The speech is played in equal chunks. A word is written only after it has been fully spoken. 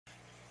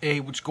Hey,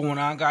 what's going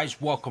on,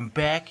 guys? Welcome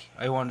back.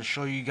 I wanted to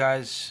show you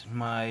guys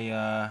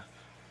my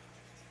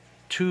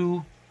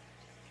two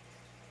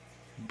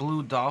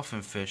blue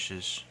dolphin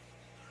fishes.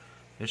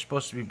 They're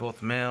supposed to be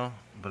both male,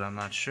 but I'm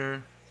not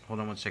sure. Hold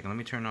on one second. Let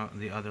me turn on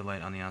the other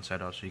light on the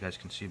outside off so you guys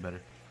can see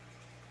better.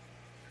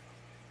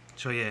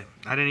 So yeah,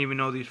 I didn't even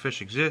know these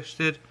fish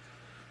existed.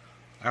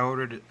 I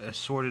ordered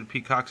assorted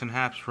peacocks and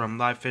haps from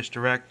Live Fish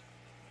Direct.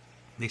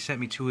 They sent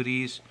me two of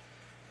these.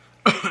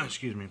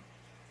 Excuse me.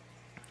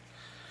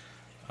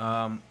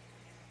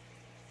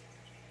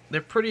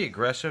 They're pretty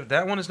aggressive.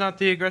 That one is not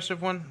the aggressive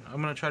one.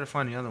 I'm gonna try to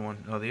find the other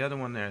one. Oh, the other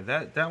one there.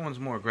 That one's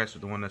more aggressive.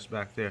 The one that's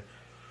back there.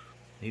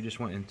 He just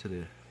went into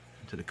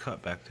the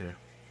cut back there.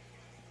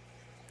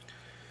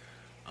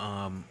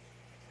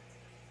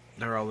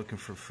 They're all looking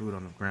for food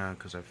on the ground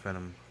because I fed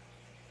them.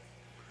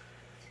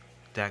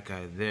 That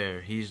guy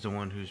there, he's the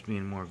one who's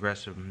being more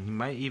aggressive.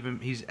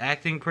 He's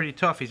acting pretty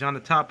tough. He's on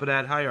the top of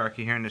that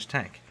hierarchy here in this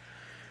tank.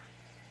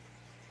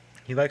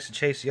 He likes to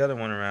chase the other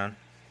one around.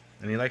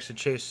 And he likes to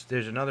chase,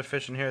 there's another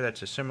fish in here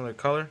that's a similar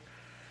color.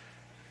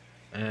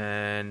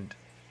 And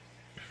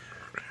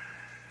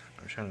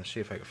I'm trying to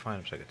see if I can find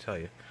him so I can tell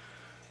you.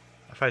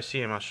 If I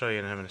see him, I'll show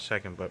you him in a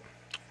second. But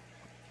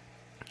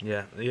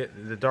yeah,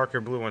 the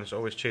darker blue one is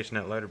always chasing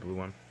that lighter blue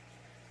one.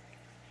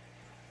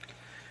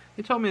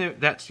 They told me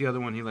that's the other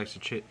one he likes to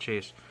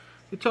chase.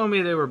 They told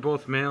me they were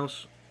both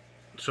males.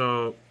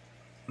 So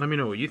let me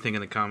know what you think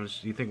in the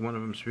comments. Do you think one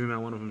of them's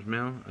female, one of them's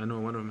male? I know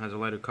one of them has a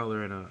lighter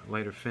color and a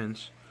lighter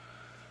fins.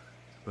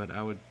 But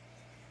I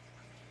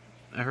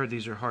heard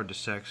these are hard to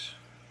sex.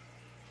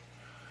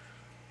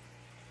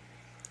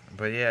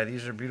 But yeah,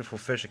 these are beautiful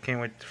fish. I can't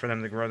wait for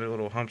them to grow their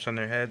little humps on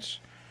their heads.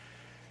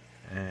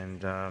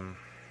 And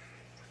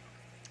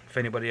if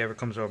anybody ever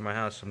comes over my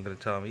house, I'm going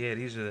to tell them, yeah,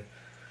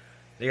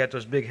 they got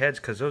those big heads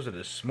because those are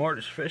the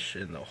smartest fish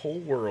in the whole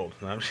world.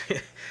 No, I'm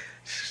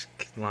just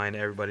lying to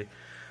everybody.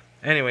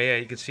 Anyway, yeah,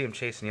 you can see him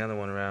chasing the other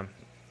one around.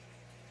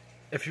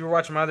 If you were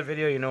watching my other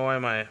video, you know why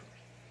my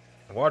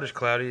water's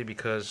cloudy,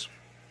 because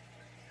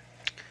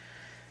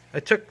I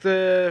took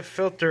the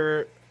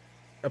filter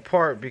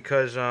apart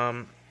because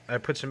I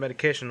put some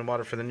medication in the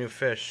water for the new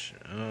fish.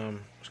 It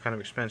was kind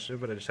of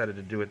expensive, but I decided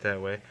to do it that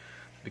way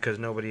because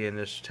nobody in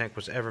this tank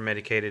was ever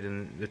medicated,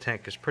 and the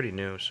tank is pretty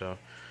new. So,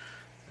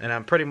 and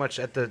I'm pretty much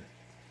at I'm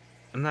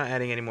not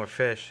adding any more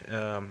fish.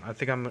 I'm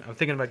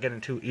thinking about getting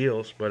 2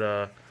 eels, but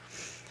I'm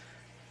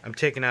going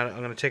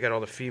to take out all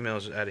the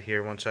females out of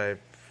here once I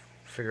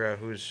figure out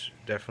who's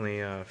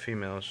definitely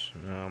females.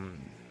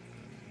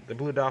 The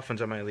blue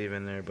dolphins I might leave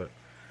in there, but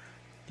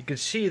you can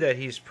see that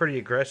he's pretty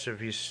aggressive.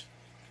 He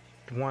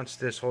wants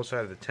this whole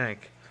side of the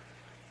tank,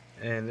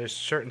 and there's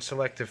certain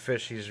selective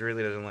fish he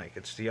really doesn't like.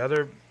 It's the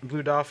other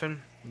blue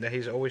dolphin that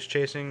he's always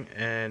chasing,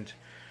 and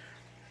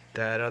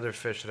that other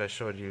fish that I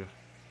showed you.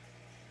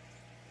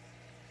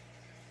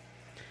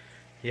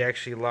 He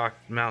actually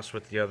locked mouse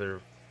with the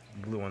other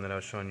blue one that I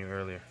was showing you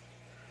earlier.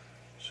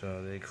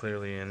 So they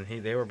clearly, and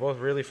they were both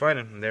really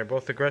fighting. They're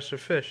both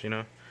aggressive fish, you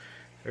know.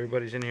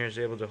 Everybody's in here is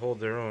able to hold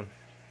their own.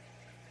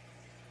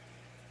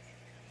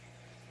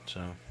 So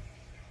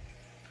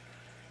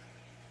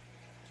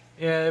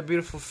yeah, they're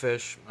beautiful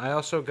fish. I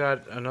also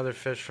got another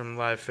fish from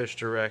Live Fish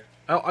Direct.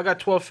 Oh, I got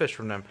 12 fish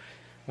from them.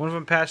 One of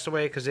them passed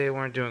away because they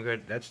weren't doing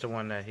good. That's the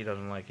one that he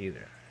doesn't like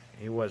either.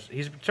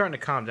 He's starting to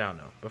calm down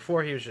though.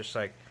 Before he was just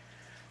like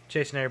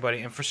chasing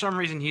everybody, and for some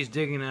reason he's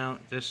digging out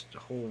this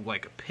whole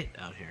like a pit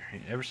out here.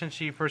 Ever since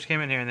he first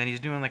came in here, and then he's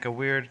doing like a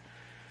weird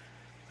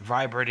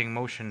vibrating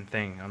motion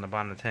thing on the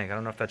bottom of the tank. I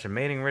don't know if that's a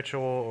mating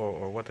ritual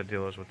or what the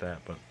deal is with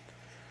that, but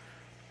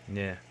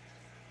yeah.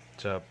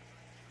 So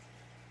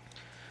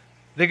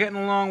they're getting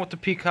along with the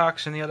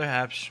peacocks and the other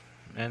haps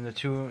and the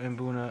 2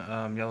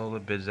 mbuna yellow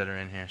lip bids that are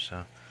in here.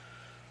 So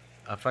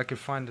if I could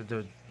find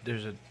the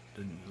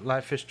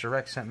Live Fish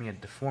Direct sent me a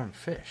deformed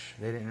fish.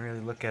 They didn't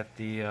really look at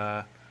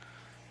the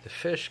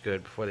fish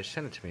good before they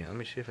sent it to me. Let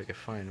me see if I can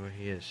find where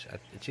he is.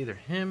 It's either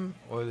him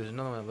or there's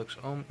another one that looks...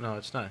 Oh, no,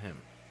 it's not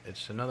him.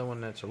 It's another one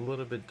that's a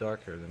little bit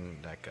darker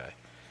than that guy.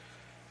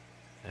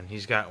 And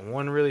he's got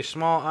one really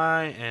small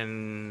eye,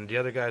 and the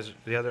other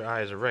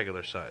eye is a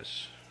regular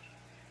size.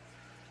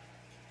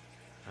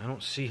 I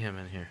don't see him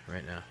in here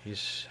right now.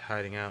 He's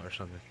hiding out or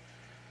something.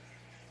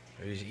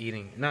 Or he's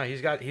eating. No,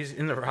 he's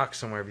in the rock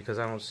somewhere because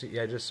I don't see...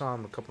 Yeah, I just saw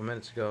him a couple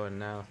minutes ago, and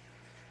now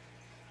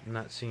I'm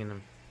not seeing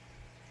him.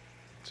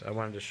 So I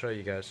wanted to show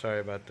you guys.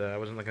 Sorry about that. I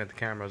wasn't looking at the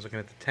camera. I was looking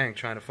at the tank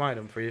trying to find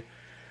him for you.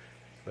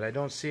 But I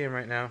don't see him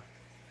right now.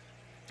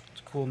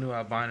 It's a cool new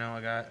albino I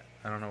got.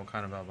 I don't know what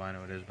kind of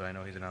albino it is, but I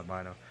know he's an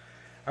albino.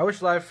 I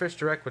wish Live Fish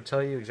Direct would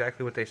tell you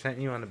exactly what they sent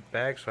you on the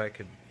bag so I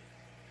could,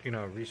 you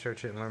know,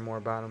 research it and learn more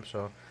about them.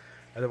 So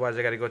otherwise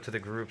I got to go to the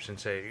groups and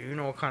say, you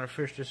know what kind of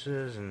fish this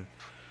is? And,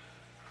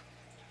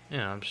 you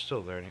know, I'm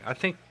still learning. I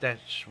think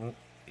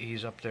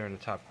he's up there in the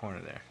top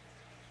corner there.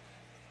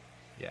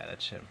 Yeah,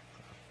 that's him.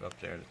 Up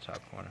there in the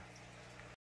top corner.